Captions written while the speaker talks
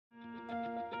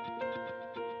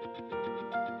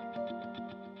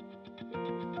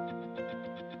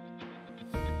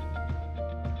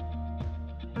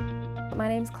My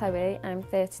name's Chloe, I'm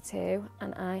 32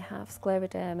 and I have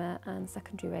scleroderma and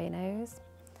secondary Raynaud's.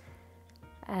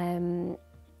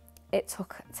 It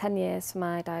took 10 years for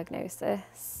my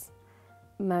diagnosis.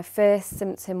 My first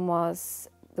symptom was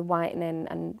the whitening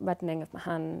and reddening of my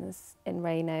hands in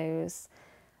Raynaud's.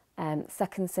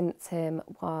 Second symptom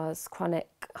was chronic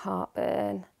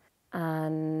heartburn,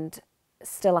 and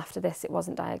still after this it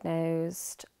wasn't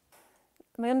diagnosed.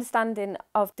 My understanding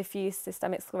of diffuse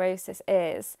systemic sclerosis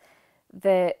is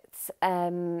that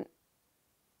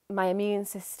my immune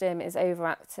system is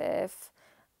overactive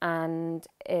and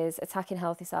is attacking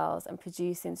healthy cells and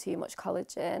producing too much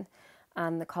collagen,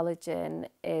 and the collagen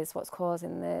is what's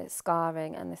causing the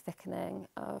scarring and the thickening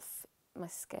of my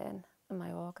skin and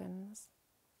my organs.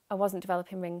 I wasn't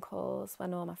developing wrinkles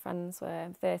when all my friends were.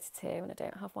 I'm 32 and I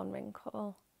don't have one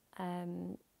wrinkle,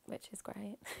 which is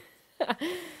great.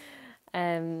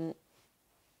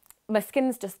 My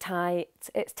skin's just tight.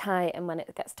 It's tight, and when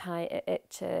it gets tight it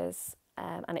itches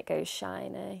and it goes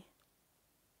shiny.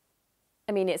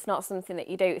 I mean, it's not something that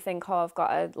you don't think, oh, I've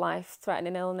got a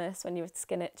life-threatening illness when your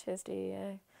skin itches, do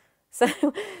you?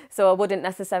 So I wouldn't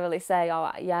necessarily say,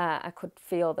 oh yeah, I could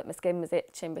feel that my skin was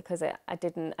itching, because I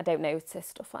don't notice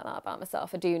stuff like that about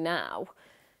myself. I do now,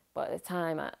 but at the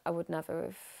time I would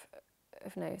never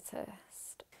have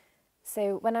noticed.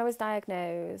 So when I was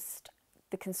diagnosed,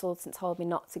 the consultant told me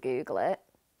not to Google it,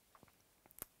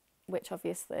 which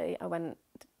obviously I went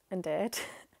and did.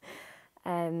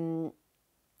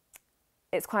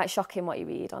 It's quite shocking what you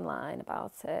read online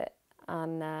about it,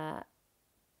 and I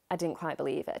didn't quite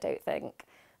believe it, I don't think,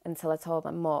 until I told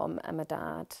my mum and my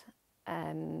dad,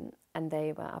 and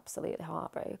they were absolutely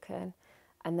heartbroken.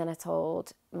 And then I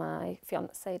told my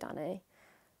fiance Danny,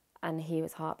 and he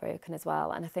was heartbroken as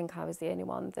well. And I think I was the only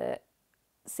one that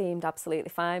seemed absolutely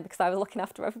fine, because I was looking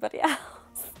after everybody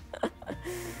else.